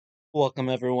Welcome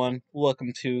everyone.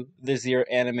 Welcome to the Zero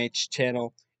Animates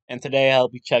channel, and today I'll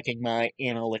be checking my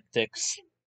analytics.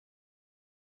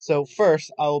 So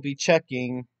first, I will be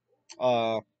checking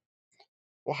uh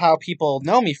how people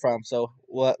know me from. So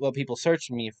what people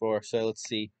search me for. So let's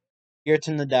see. Your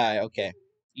turn to die. Okay.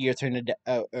 Your turn to die.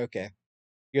 Oh, okay.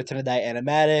 Your turn to die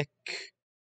animatic.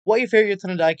 What your favorite Your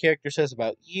turn to die character says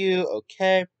about you.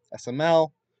 Okay.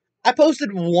 SML. I posted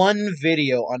one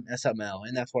video on SML,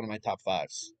 and that's one of my top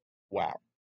fives. Wow.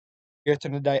 Your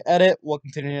turn to die edit.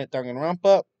 Welcome to the internet,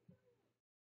 Danganronpa.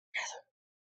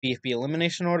 BFB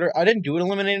elimination order. I didn't do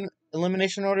an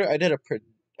elimination order. I did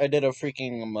a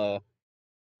freaking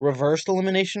reversed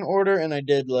elimination order, and I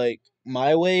did like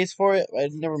my ways for it. I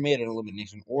never made an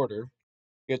elimination order.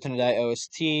 Your turn to die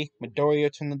OST. Midori, your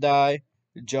turn to die.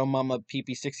 Joe Mama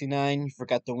PP69. You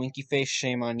forgot the winky face.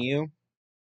 Shame on you.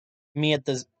 Me at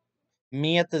the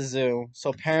me at the zoo. So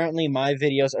apparently my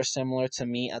videos are similar to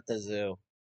me at the zoo.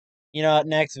 You know what?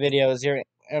 Next video is your,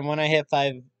 and when I hit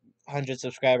 500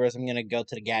 subscribers, I'm gonna go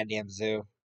to the goddamn zoo.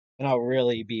 And I'll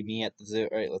really be me at the zoo.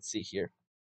 Alright, let's see here.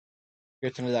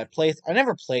 Your Turn to Die play. I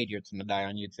never played Your Turn to Die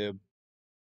on YouTube.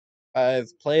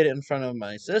 I've played it in front of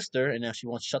my sister, and now she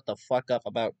won't shut the fuck up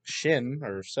about Shin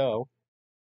or so.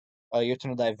 Your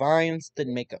Turn to Die Vines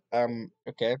didn't make a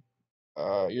okay.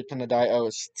 Your Turn to Die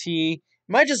OST.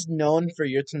 Am I just known for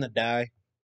Your Turn to Die?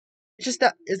 It's just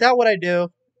that is that what I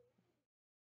do?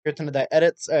 Your Turn to Die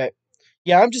edits. Alright.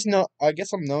 Yeah, I'm just no. I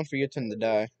guess I'm known for Your Turn to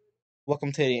Die.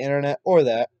 Welcome to the internet, or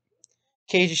that.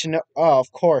 Keiji Shino. Oh,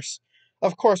 of course,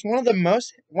 of course. One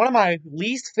of my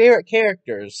least favorite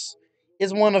characters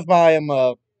is one of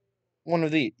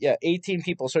the 18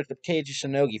 people searched up Keiji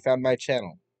Shinogi found my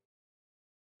channel.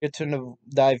 Get to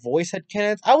die voice head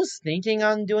cannons. I was thinking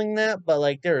on doing that, but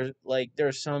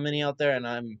there's so many out there, and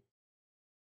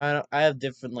I have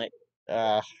different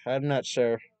I'm not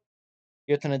sure.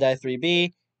 Your Turn to Die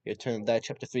 3B. Your Turn to Die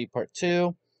Chapter 3 Part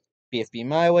 2. BFB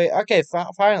My Way. Okay,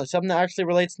 finally, something that actually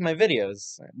relates to my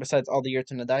videos, besides all the Your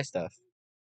Turn to Die stuff.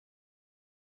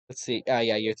 Let's see.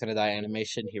 Yeah, Your Turn to Die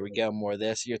animation. Here we go. More of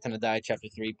this. Your Turn to Die Chapter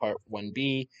 3 Part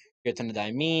 1B. Your Turn to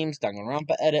Die memes.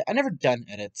 Danganronpa edit. I never done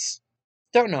edits.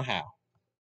 Don't know how.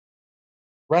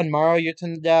 Ranmaru Your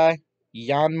Turn to Die.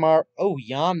 Yanmar. Oh,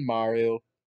 Yanmaru.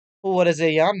 What is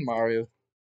a Yanmaru?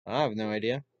 I have no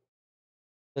idea.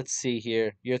 Let's see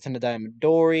here. Your Turn to Die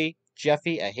Midori.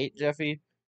 Jeffy. I hate Jeffy.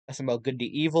 SML Good to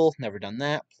Evil. Never done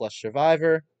that. Plus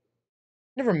Survivor.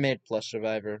 Never made Plus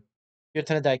Survivor. Your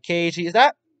Turn to Die Keiji. Is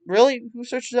that really who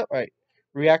searches up? Right.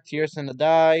 React to Your Turn to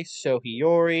Die.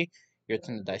 Shohiyori. Your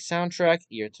Turn to Die soundtrack.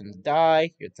 Your Turn to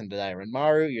Die. Your Turn to Die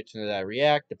Renmaru. Your Turn to Die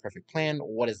React. The Perfect Plan.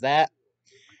 What is that?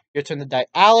 Your Turn to Die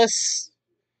Alice.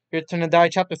 Your Turn to Die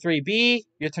Chapter 3B.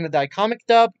 Your Turn to Die Comic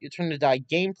Dub. Your Turn to Die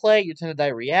Gameplay. Your Turn to Die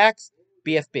Reacts.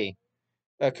 BFB.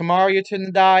 Kamaru, Your Turn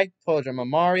to Die. Total Drama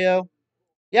Mario.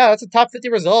 Yeah, that's the top 50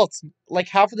 results. Like,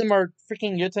 half of them are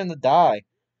freaking Your Turn to Die.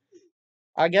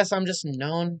 I guess I'm just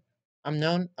known. I'm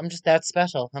just that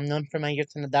special. I'm known for my Year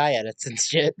to Die edits and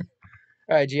shit.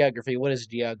 Alright, geography. What is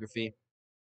geography?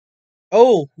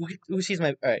 Oh, who sees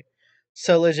my. Alright.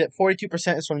 So legit,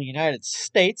 42% is from the United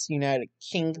States, United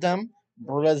Kingdom,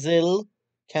 Brazil,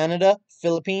 Canada,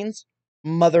 Philippines,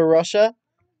 Mother Russia.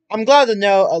 I'm glad to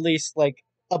know at least, like,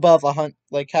 above 100,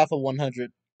 like, half of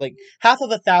 100, like, half of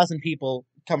 1,000 people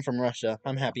come from Russia.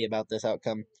 I'm happy about this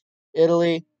outcome.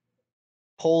 Italy,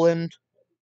 Poland,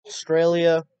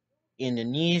 Australia,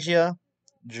 Indonesia,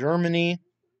 Germany,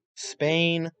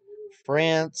 Spain,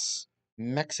 France,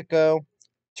 Mexico,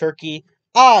 Turkey.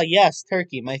 Ah, yes,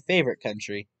 Turkey, my favorite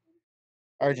country.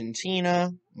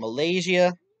 Argentina,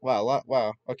 Malaysia. Wow.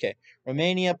 Okay.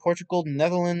 Romania, Portugal,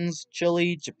 Netherlands,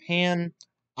 Chile, Japan,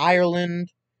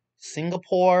 Ireland,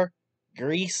 Singapore,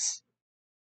 Greece,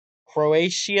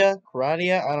 Croatia,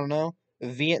 I don't know.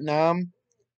 Vietnam.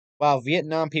 Wow,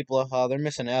 Vietnam people, they're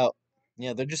missing out.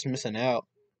 Yeah, they're just missing out.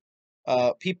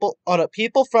 People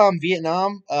from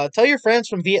Vietnam, tell your friends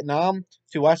from Vietnam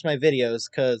to watch my videos,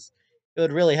 cause it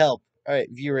would really help. Alright,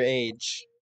 viewer age.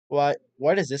 Why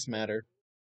does this matter?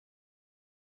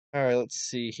 Alright, let's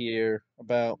see here.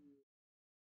 About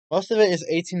most of it is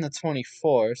 18 to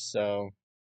 24, so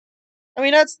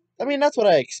that's what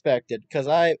I expected, cause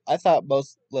I thought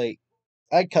most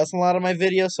I cuss a lot of my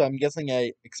videos, so I'm guessing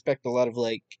I expect a lot of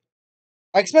I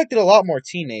expected a lot more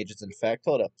teenagers, in fact.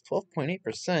 Hold up,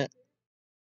 12.8%.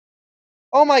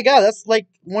 Oh my god, that's like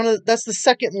that's the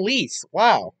second least.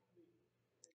 Wow.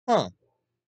 Huh.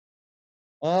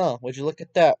 Oh, would you look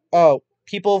at that? Oh,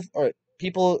 people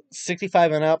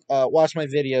 65 and up, watch my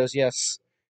videos. Yes.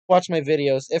 Watch my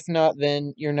videos. If not,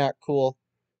 then you're not cool.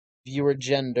 Viewer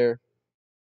gender.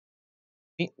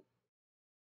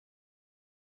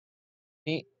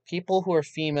 People who are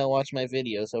female watch my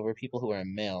videos over people who are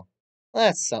male.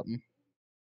 That's something.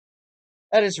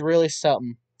 That is really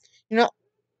something. You know,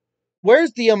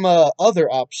 where's the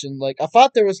other option? Like, I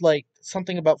thought there was like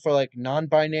something about for like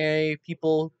non-binary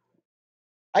people.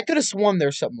 I could have sworn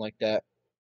there's something like that.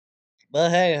 But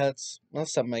hey, that's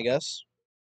something, I guess.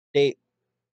 Date.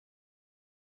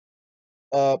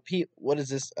 What is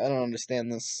this? I don't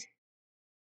understand this.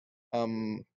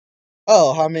 Um.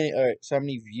 Oh, how many? All right. So how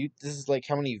many views? This is like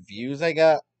how many views I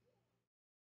got.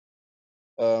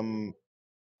 Um.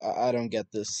 I don't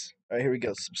get this. All right, here we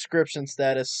go. Subscription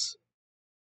status.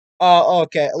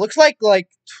 Okay. It looks like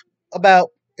about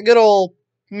a good old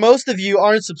most of you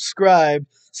aren't subscribed.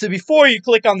 So before you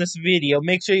click on this video,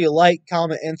 make sure you like,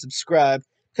 comment, and subscribe.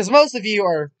 Because most of you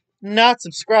are not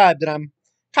subscribed, and I'm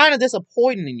kind of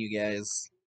disappointed in you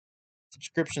guys.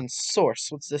 Subscription source.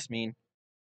 What's this mean?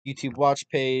 YouTube watch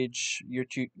page,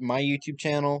 my YouTube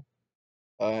channel,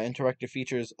 interactive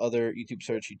features, other YouTube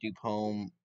search, YouTube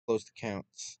home, closed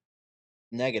accounts.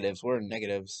 Negatives. What are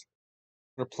negatives?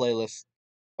 What are playlists?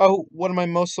 Oh, one of my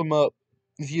most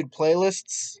viewed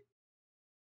playlists.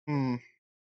 Hmm.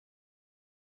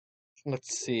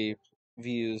 Let's see.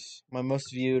 Views. My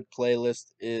most viewed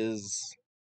playlist is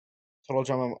Total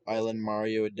Drama Island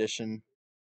Mario Edition.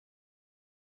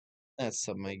 That's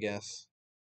something, I guess.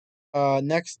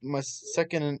 Next, my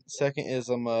second is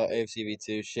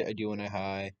AFCV2. Shit I do when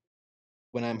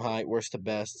I'm high, worst to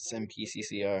bests, and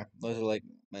PCCR. Those are like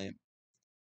my.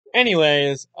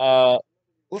 Anyways,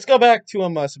 let's go back to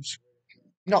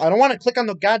No, I don't want to click on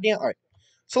the goddamn. All right.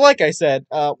 So, like I said,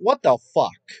 what the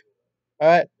fuck? All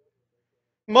right.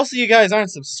 Most of you guys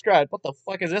aren't subscribed. What the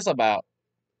fuck is this about?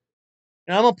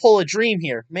 And I'm gonna pull a dream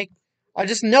here. I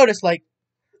just noticed like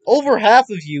over half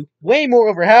of you, way more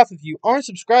over half of you, aren't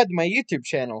subscribed to my YouTube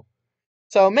channel.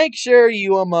 So make sure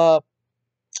you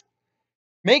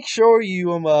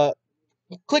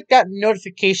click that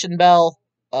notification bell.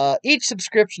 Each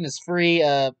subscription is free.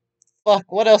 Fuck.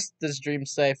 What else does Dream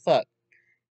say? Fuck.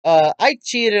 I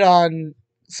cheated on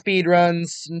speed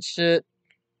runs and shit.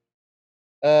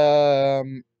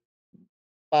 Bye,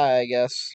 I guess.